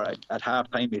Laura, at half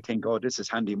time, you think, oh, this is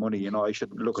handy money. I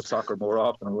should look at soccer more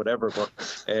often or whatever. But,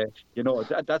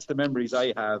 that's the memories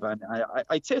I have. And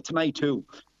I'd say tonight too,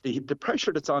 the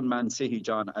pressure that's on Man City,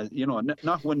 John,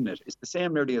 not winning it, it's the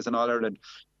same nearly as an All-Ireland,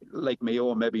 like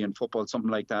Mayo maybe in football,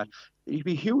 something like that. It'd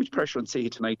be huge pressure on City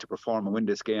tonight to perform and win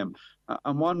this game.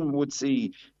 And one would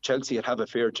see Chelsea would have a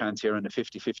fair chance here in a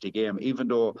 50-50 game, even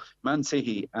though Man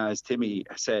City, as Timmy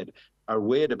said, are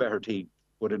way the better team.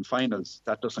 But in finals,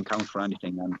 that doesn't count for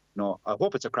anything. And I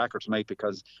hope it's a cracker tonight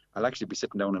because I'll actually be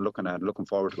sitting down and looking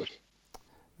forward to it.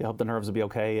 I hope the nerves will be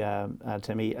okay,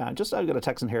 Timmy. I've got a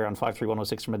text in here on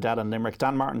 53106 from Adele in Limerick.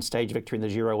 Dan Martin's stage victory in the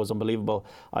Giro was unbelievable.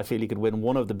 I feel he could win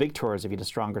one of the big tours if he had a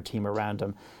stronger team around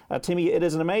him. Timmy, it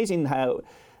is amazing how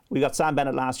we got Sam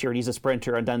Bennett last year and he's a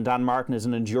sprinter, and then Dan Martin is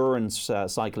an endurance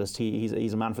cyclist.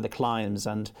 He's a man for the climbs,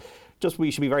 and just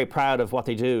we should be very proud of what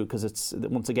they do because it's,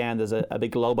 once again, there's a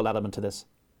big global element to this.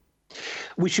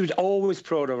 We should always be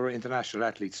proud of our international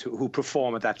athletes who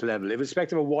perform at that level,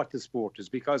 irrespective of what the sport is,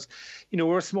 because,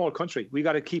 we're a small country. We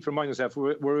got to keep reminding ourselves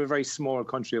we're a very small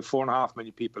country of 4.5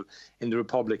 million people in the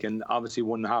Republic and obviously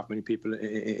 1.5 million people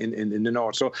in the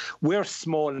North. So we're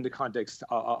small in the context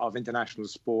of international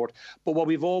sport. But what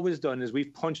we've always done is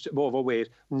we've punched above our weight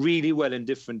really well in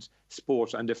different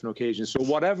sports on different occasions. So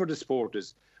whatever the sport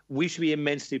is, we should be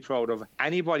immensely proud of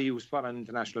anybody who's put on an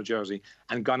international jersey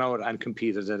and gone out and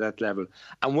competed at that level.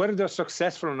 And whether they're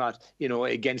successful or not,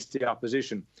 against the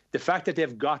opposition, the fact that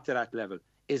they've got to that level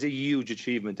is a huge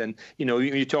achievement. And,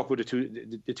 you talk about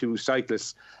the two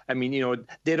cyclists. I mean,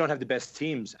 they don't have the best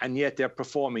teams, and yet they're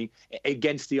performing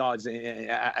against the odds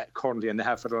currently, and they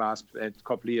have for the last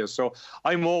couple of years. So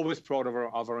I'm always proud of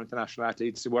our international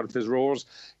athletes, whether it is rowers,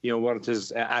 whether it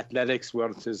is athletics,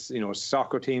 whether it is,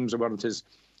 soccer teams, or whether it is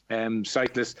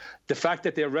cyclists. The fact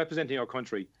that they're representing our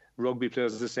country, rugby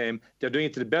players are the same, they're doing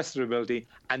it to the best of their ability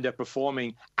and they're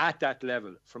performing at that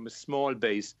level from a small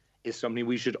base is something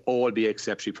we should all be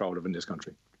exceptionally proud of in this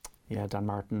country. Yeah, Dan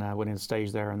Martin winning the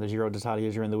stage there in the Giro d'Italia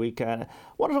during the week.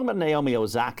 What about Naomi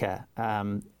Osaka,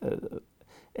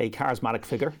 a charismatic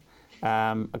figure,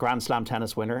 a Grand Slam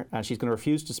tennis winner, and she's going to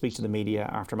refuse to speak to the media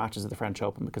after matches of the French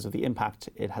Open because of the impact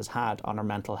it has had on her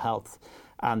mental health.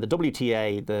 And the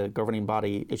WTA, the governing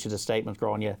body, issued a statement,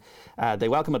 Gráinne. They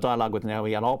welcome a dialogue with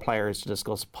Naomi and all players to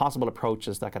discuss possible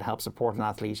approaches that could help support an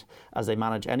athlete as they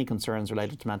manage any concerns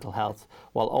related to mental health,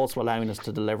 while also allowing us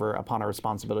to deliver upon our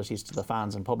responsibilities to the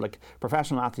fans and public.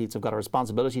 Professional athletes have got a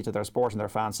responsibility to their sport and their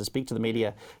fans to speak to the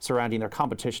media surrounding their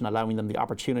competition, allowing them the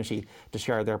opportunity to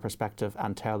share their perspective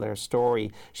and tell their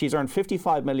story. She's earned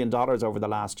 $55 million over the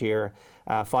last year,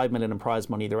 $5 million in prize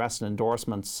money, the rest in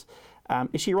endorsements.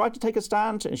 Is she right to take a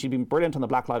stand? And she's been brilliant on the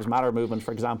Black Lives Matter movement,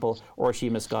 for example, or is she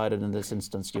misguided in this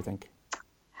instance, do you think?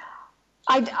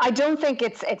 I don't think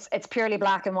it's purely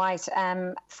black and white.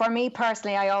 For me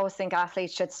personally, I always think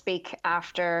athletes should speak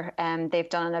after they've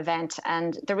done an event.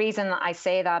 And the reason I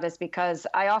say that is because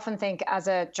I often think as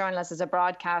a journalist, as a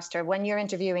broadcaster, when you're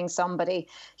interviewing somebody,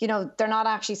 you know, they're not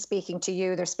actually speaking to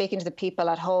you. They're speaking to the people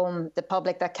at home, the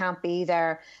public that can't be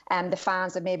there, and the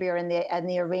fans that maybe are in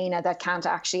the arena that can't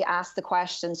actually ask the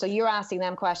question. So you're asking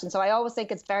them questions. So I always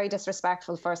think it's very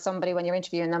disrespectful for somebody when you're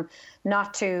interviewing them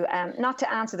not to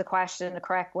answer the question in the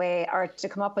correct way, or to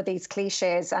come up with these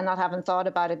cliches and not having thought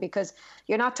about it, because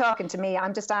you're not talking to me.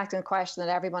 I'm just asking a question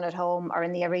that everyone at home or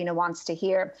in the arena wants to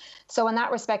hear. So in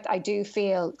that respect, I do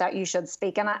feel that you should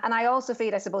speak. And I also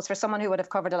feel, I suppose, for someone who would have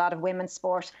covered a lot of women's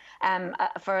sport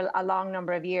for a long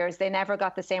number of years, they never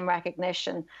got the same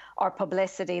recognition or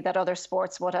publicity that other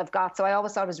sports would have got. So I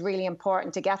always thought it was really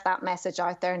important to get that message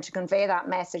out there and to convey that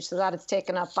message so that it's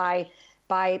taken up by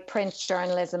print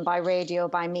journalism, by radio,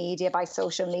 by media, by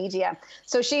social media.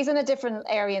 So she's in a different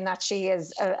area in that she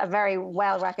is a very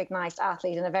well-recognised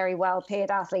athlete and a very well-paid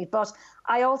athlete. But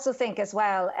I also think as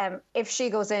well, if she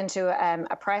goes into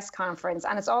a press conference,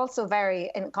 and it's also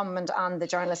very incumbent on the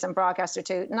journalist and broadcaster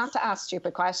too, not to ask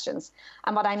stupid questions.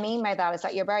 And what I mean by that is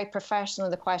that you're very professional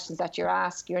in the questions that you're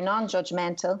asked, you're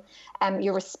non-judgmental,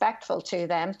 you're respectful to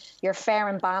them, you're fair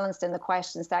and balanced in the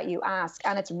questions that you ask,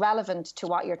 and it's relevant to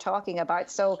what you're talking about.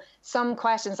 So some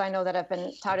questions I know that have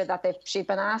been touted that she's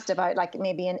been asked about, like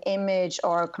maybe an image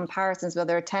or comparisons with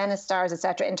other tennis stars,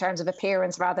 etc., in terms of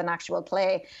appearance rather than actual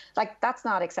play, like that's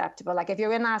not acceptable. Like if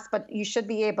you're in asked, but you should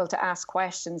be able to ask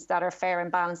questions that are fair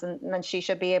and balanced, and then she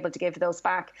should be able to give those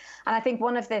back. And I think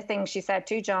one of the things she said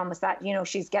too, John, was that, you know,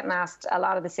 she's getting asked a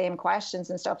lot of the same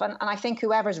questions and stuff. And I think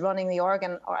whoever's running the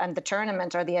organ and the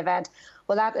tournament or the event,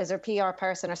 well, that is her PR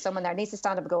person or someone there needs to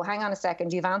stand up and go, hang on a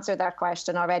second, you've answered that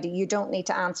question already. You don't need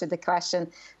to answer the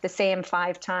question the same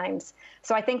 5 times.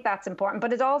 So I think that's important.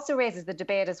 But it also raises the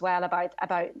debate as well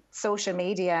about social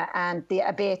media and the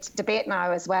debate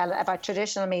now as well about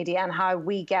traditional media and how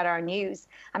we get our news.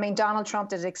 I mean, Donald Trump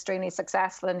did extremely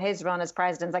successful in his run as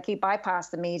president. Like he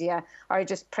bypassed the media, or he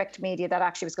just pricked media that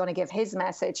actually was going to give his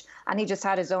message. And he just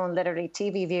had his own literally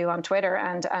TV view on Twitter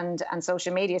and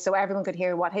social media, so everyone could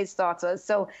hear what his thoughts was.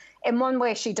 So in one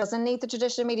way, she doesn't need the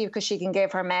traditional media because she can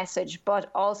give her message, but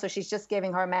also she's just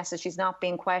giving her message. She's not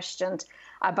being questioned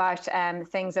about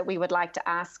things that we would like to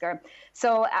ask her.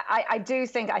 So I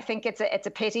think it's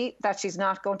a pity that she's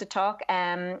not going to talk.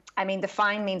 I mean, the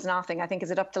fine means nothing. I think, is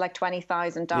it up to like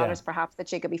 $20,000 perhaps that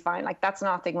she could be fined? Like that's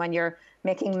nothing when you're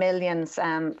making millions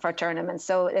for tournaments.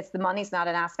 So it's the money's not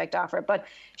an aspect of her, but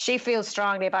she feels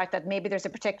strongly about that. Maybe there's a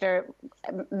particular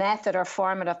method or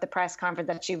format of the press conference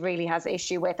that she really has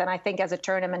issue with. And I think as a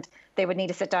tournament, they would need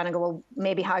to sit down and go, well,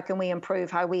 maybe how can we improve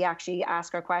how we actually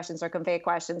ask our questions or convey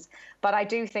questions? But I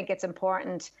do think it's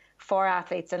important for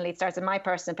athletes and lead stars, in my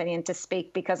personal opinion, to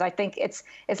speak, because I think it's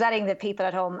letting the people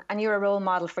at home, and you're a role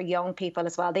model for young people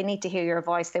as well. They need to hear your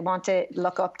voice. They want to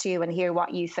look up to you and hear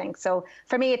what you think. So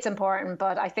for me, it's important,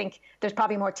 but I think there's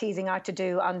probably more teasing out to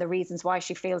do on the reasons why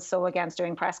she feels so against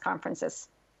doing press conferences.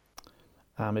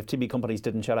 If TV companies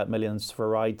didn't shell out millions for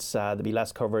rights, there'd be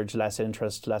less coverage, less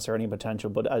interest, less earning potential.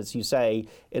 But as you say,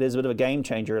 it is a bit of a game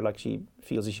changer. Like she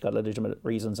feels she's got legitimate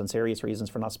reasons and serious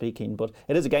reasons for not speaking. But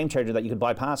it is a game changer that you could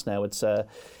bypass now. It's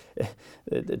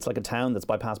like a town that's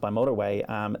bypassed by motorway.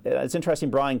 It's interesting,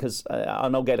 Brian, because I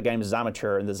know Gaelic Games is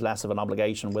amateur and there's less of an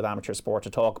obligation with amateur sport to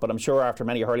talk. But I'm sure after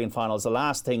many hurling finals, the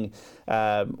last thing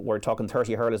we're talking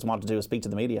 30 hurlers want to do is speak to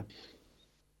the media.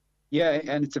 Yeah,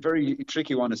 and it's a very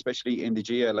tricky one, especially in the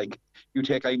GA. Like you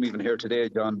take, I'm even here today,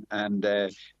 John, and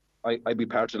I'd be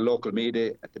part of the local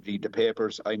media, the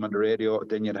papers, I'm on the radio,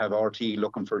 then you'd have RT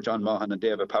looking for John Maughan and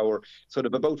David Power. So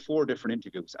they've about 4 different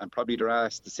interviews, and probably they're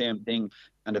asked the same thing,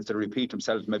 and if they repeat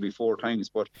themselves maybe 4 times.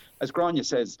 But as Grania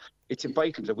says, it's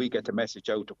vital that we get the message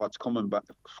out of what's coming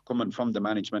from the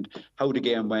management, how the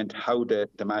game went, how the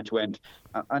match went.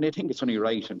 And I think it's only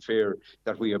right and fair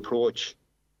that we approach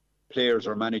players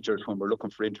or managers when we're looking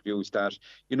for interviews that,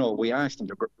 you know, we asked them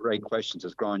the right questions.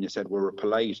 As Grania said, we were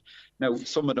polite. Now,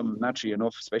 some of them, naturally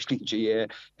enough, especially in GA,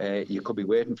 you could be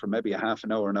waiting for maybe a half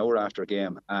an hour after a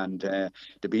game, and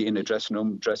to be in the dressing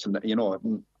room, you know,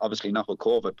 obviously not with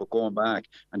COVID, but going back,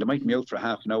 and they might be out for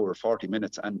half an hour or 40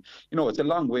 minutes. And, you know, it's a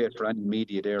long wait for any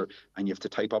media there, and you have to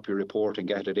type up your report and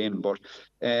get it in. But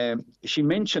she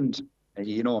mentioned,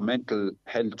 you know, mental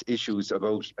health issues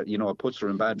about, you know, it puts her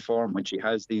in bad form when she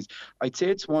has these. I'd say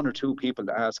it's 1 or 2 people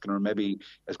asking her maybe,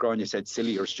 as Grania said,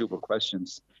 silly or stupid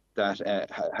questions that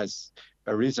has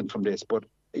arisen from this. But,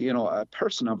 you know, a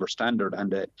person of her standard and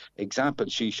the example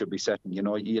she should be setting, you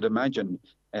know, you'd imagine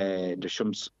there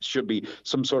should be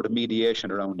some sort of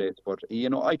mediation around it. But,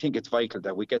 I think it's vital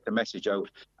that we get the message out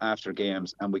after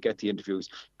games and we get the interviews.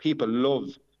 People love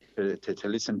to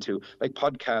listen to, like,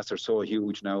 podcasts are so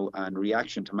huge now, and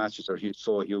reaction to matches are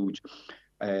so huge.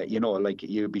 Like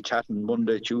you'll be chatting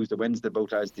Monday, Tuesday, Wednesday about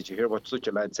did you hear what such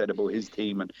a lad said about his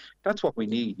team? And that's what we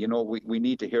need. We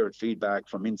need to hear feedback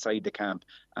from inside the camp,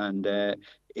 and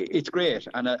it's great.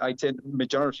 And I'd say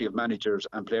majority of managers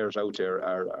and players out there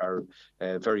are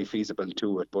very feasible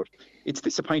to it. But it's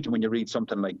disappointing when you read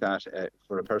something like that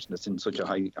for a person that's in such a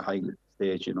high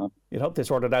stage. You'd hope they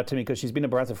sorted out, Timmy, because she's been a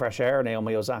breath of fresh air,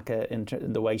 Naomi Osaka, in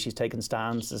the way she's taken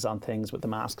stances on things with the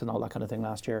mask and all that kind of thing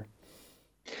last year.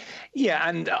 Yeah,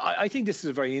 and I think this is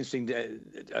a very interesting,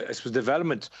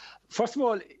 development. First of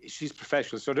all, she's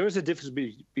professional, so there is a difference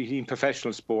between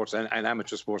professional sports and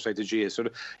amateur sports like the GAA. So,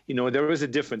 there is a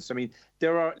difference. I mean,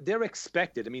 they're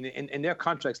expected. I mean, in their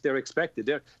contracts, they're expected.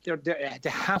 They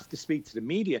have to speak to the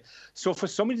media. So for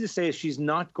somebody to say she's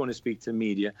not going to speak to the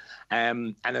media,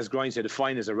 and as Grind said, the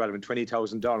fine is irrelevant,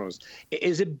 $20,000,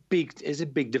 is a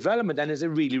big development, and is a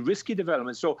really risky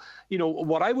development. So,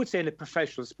 what I would say in a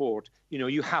professional sport,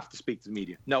 you have to speak to the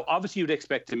media. Now, obviously, you'd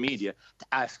expect the media to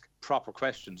ask proper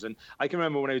questions. And I can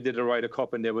remember when I did the Ryder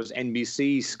Cup, and there was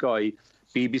NBC, Sky,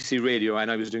 BBC Radio, and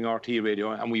I was doing RT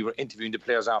Radio, and we were interviewing the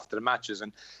players after the matches.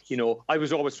 And, I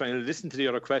was always trying to listen to the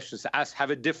other questions, to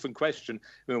have a different question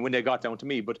when they got down to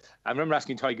me. But I remember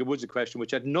asking Tiger Woods a question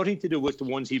which had nothing to do with the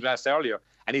ones he'd asked earlier,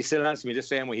 and he still answered me the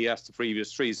same way he asked the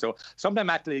previous three. So sometimes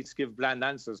athletes give bland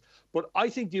answers. But I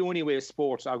think the only way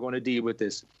sports are going to deal with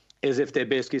this is if they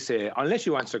basically say, unless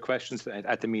you answer questions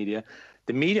at the media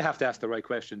have to ask the right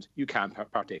questions, you can't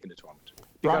partake in the tournament.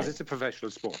 Because it's a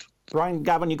professional sport. Brian,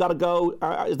 Gavin, you got to go.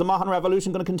 Is the Mahon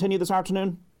Revolution going to continue this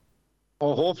afternoon?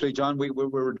 Oh, hopefully, John.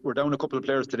 We're down a couple of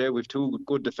players today. We've two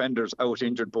good defenders out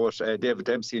injured, both David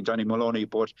Dempsey and Johnny Maloney.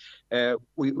 But there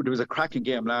was a cracking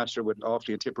game last year with Offaly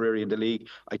and Tipperary in the league.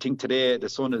 I think today the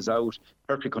sun is out,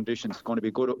 perfect conditions. It's going to be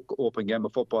a good open game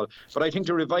of football. But I think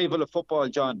the revival of football,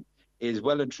 John, is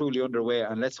well and truly underway,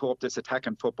 and let's hope this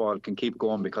attacking football can keep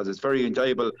going, because it's very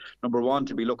enjoyable, number one,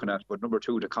 to be looking at, but number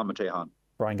two, to commentate on.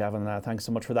 Brian Gavin, thanks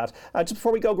so much for that. Just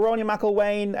before we go, Gráinne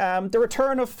McElwain, the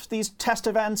return of these test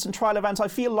events and trial events, I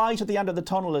feel light at the end of the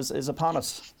tunnel is upon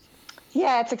us.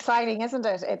 Yeah, it's exciting, isn't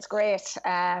it? It's great.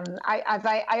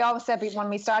 I always said when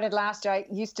we started last year, I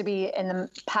used to be in the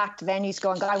packed venues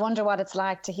going, I wonder what it's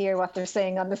like to hear what they're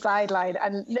saying on the sideline.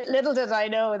 And little did I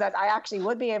know that I actually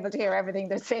would be able to hear everything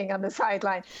they're saying on the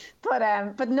sideline.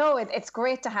 But no, it's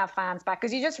great to have fans back,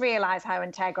 because you just realise how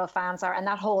integral fans are, and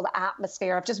that whole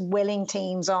atmosphere of just willing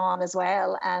teams on as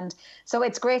well. And so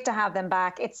it's great to have them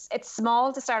back. It's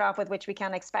small to start off with, which we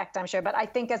can expect, I'm sure. But I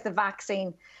think as the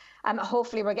vaccine...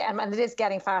 hopefully we're getting, and it is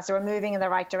getting faster, we're moving in the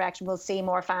right direction, we'll see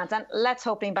more fans, and let's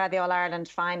hoping by the All-Ireland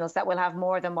finals that we'll have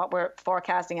more than what we're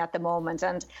forecasting at the moment,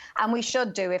 and we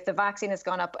should do, if the vaccine has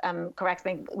gone up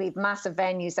correctly. We've massive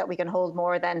venues that we can hold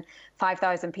more than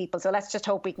 5,000 people, so let's just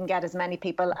hope we can get as many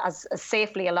people as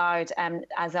safely allowed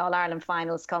as the All-Ireland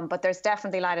finals come. But there's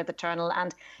definitely light at the tunnel,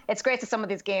 and it's great to some of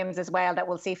these games as well that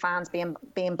we'll see fans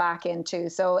being back into,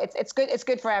 so it's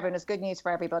good for everyone. It's good news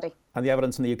for everybody. And the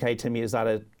evidence in the UK, Timmy, is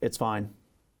that it's fine,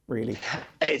 really.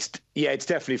 It's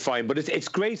definitely fine, but it's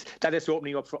great that it's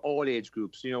opening up for all age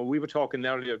groups. We were talking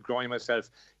earlier, Gráinne myself,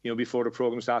 before the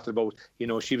programme started, about,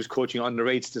 she was coaching under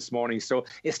 8s this morning. So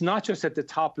it's not just at the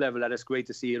top level that it's great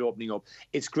to see it opening up.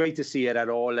 It's great to see it at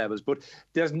all levels. But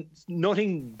there's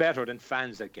nothing better than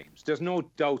fans at games. There's no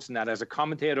doubts in that. As a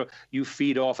commentator, you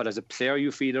feed off it. As a player,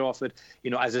 you feed off it.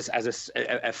 As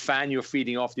a fan, you're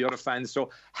feeding off the other fans. So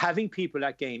having people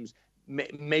at games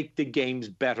make the games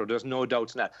better. There's no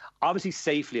doubts in that. Obviously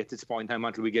safely at this point in time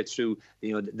until we get through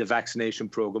the vaccination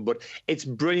program. But it's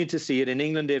brilliant to see it. In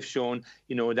England they've shown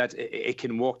that it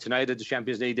can work. Tonight at the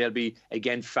Champions League there'll be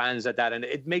again fans at that, and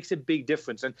it makes a big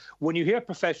difference. And when you hear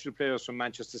professional players from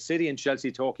Manchester City and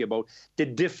Chelsea talking about the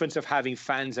difference of having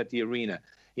fans at the arena,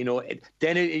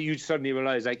 then you suddenly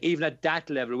realise, like, even at that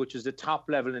level, which is the top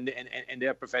level in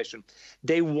their profession,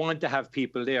 they want to have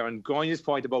people there. And Gráinne's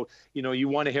point about, you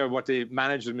want to hear what the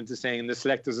management is saying and the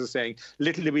selectors are saying.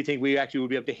 Little do we think we actually will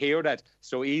be able to hear that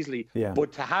so easily. Yeah.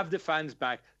 But to have the fans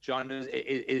back, John,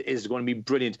 is going to be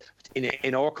brilliant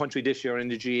in our country this year in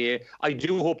the GAA. I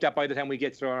do hope that by the time we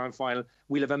get to our final,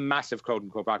 we'll have a massive crowd in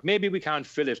Croke Park. Maybe we can't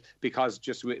fill it because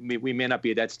just we may not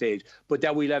be at that stage, but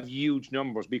that we'll have huge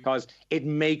numbers, because it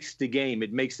makes the game.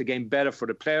 It makes the game better for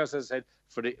the players, as I said,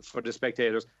 for the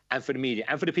spectators and for the media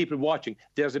and for the people watching.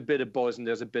 There's a bit of buzz and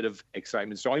there's a bit of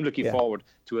excitement. So I'm looking forward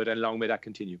to it, and long may that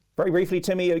continue. Very briefly,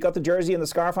 Timmy, you got the jersey and the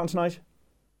scarf on tonight?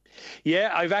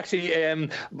 Yeah, I've actually,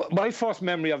 my first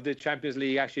memory of the Champions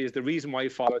League actually is the reason why I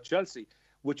followed Chelsea,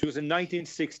 which was in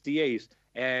 1968.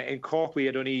 In Cork, we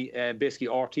had only basically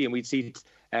RT, and we'd see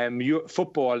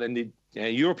football in the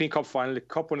European Cup final, the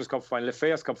Cup Winners' Cup final, the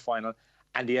Fairs Cup final,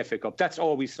 and the FA Cup. That's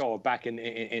all we saw back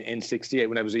in 68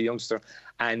 when I was a youngster.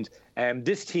 And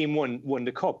this team won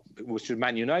the Cup, which was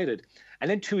Man United. And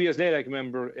then 2 years later, I can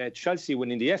remember Chelsea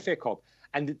winning the FA Cup.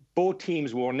 And both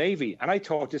teams wore navy. And I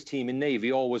thought this team in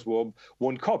navy always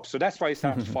won cups. So that's why I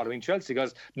started following Chelsea,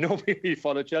 because nobody really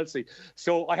followed Chelsea.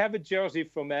 So I have a jersey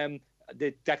from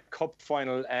that cup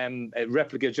final, a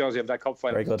replica jersey of that cup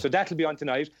final. Very good. So that'll be on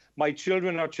tonight. My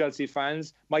children are Chelsea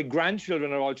fans. My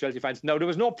grandchildren are all Chelsea fans. Now, there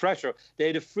was no pressure. They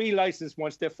had a free license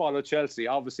once they followed Chelsea.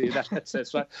 Obviously, that's it.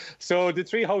 Right? So the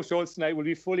three households tonight will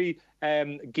be fully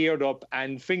geared up,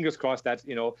 and fingers crossed that,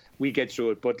 we get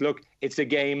through it. But look, it's a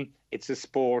game, it's a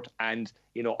sport, and,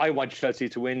 I want Chelsea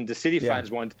to win. The City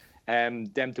fans want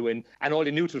them to win, and all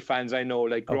the neutral fans I know,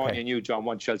 like Gráinne and you, John,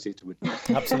 want Chelsea to win.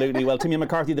 Absolutely. Well, Timmy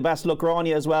McCarthy, the best of luck.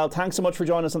 Gráinne as well. Thanks so much for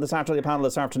joining us on the Saturday panel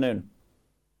this afternoon.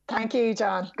 Thank you,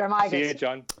 John. See you,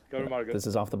 John. This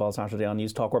is Off the Ball Saturday on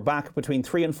News Talk. We're back between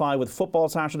 3 and 5 with Football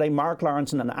Saturday. Mark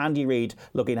Lawrenson and Andy Reid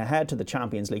looking ahead to the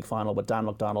Champions League final with Dan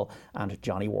McDonnell and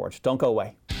Johnny Ward. Don't go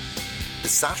away. The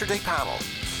Saturday panel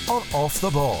on Off the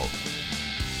Ball.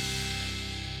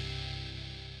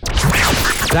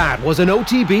 That was an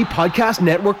OTB Podcast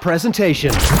Network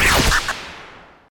presentation.